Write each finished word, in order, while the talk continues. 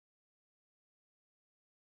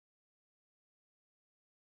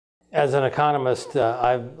As an economist,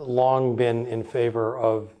 I've long been in favor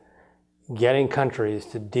of getting countries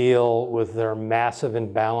to deal with their massive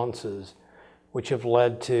imbalances, which have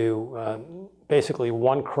led to basically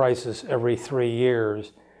one crisis every 3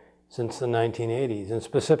 years since the 1980s. And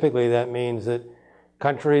specifically, that means that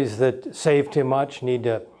countries that save too much need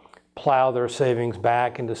to plow their savings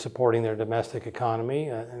back into supporting their domestic economy.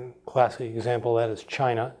 A classic example of that is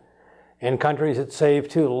China. And countries that save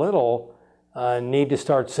too little need to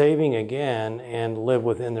start saving again and live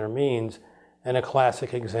within their means. And a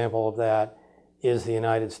classic example of that is the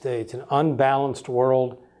United States. An unbalanced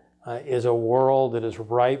world is a world that is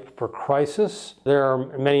ripe for crisis. There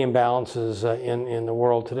are many imbalances in the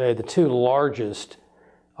world today. The two largest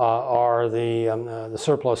are the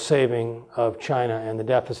surplus saving of China and the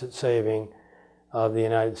deficit saving of the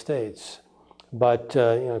United States. But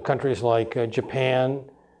countries like Japan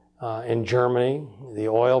and Germany, the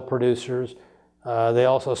oil producers, they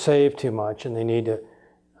also save too much, and they need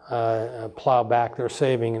to plow back their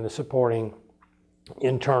saving into supporting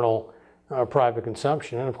internal private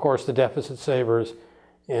consumption. And of course, the deficit savers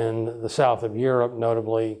in the south of Europe,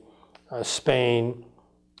 notably Spain,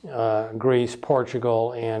 Greece,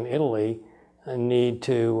 Portugal, and Italy, need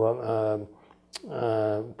to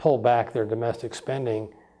pull back their domestic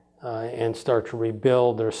spending and start to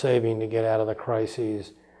rebuild their saving to get out of the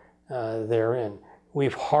crises they're in.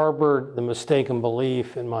 We've harbored the mistaken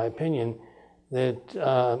belief, in my opinion, that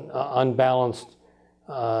unbalanced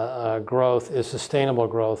growth is sustainable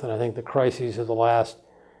growth, and I think the crises of the last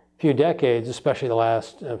few decades, especially the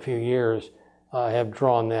last few years, have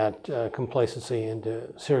drawn that complacency into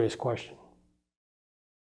serious question.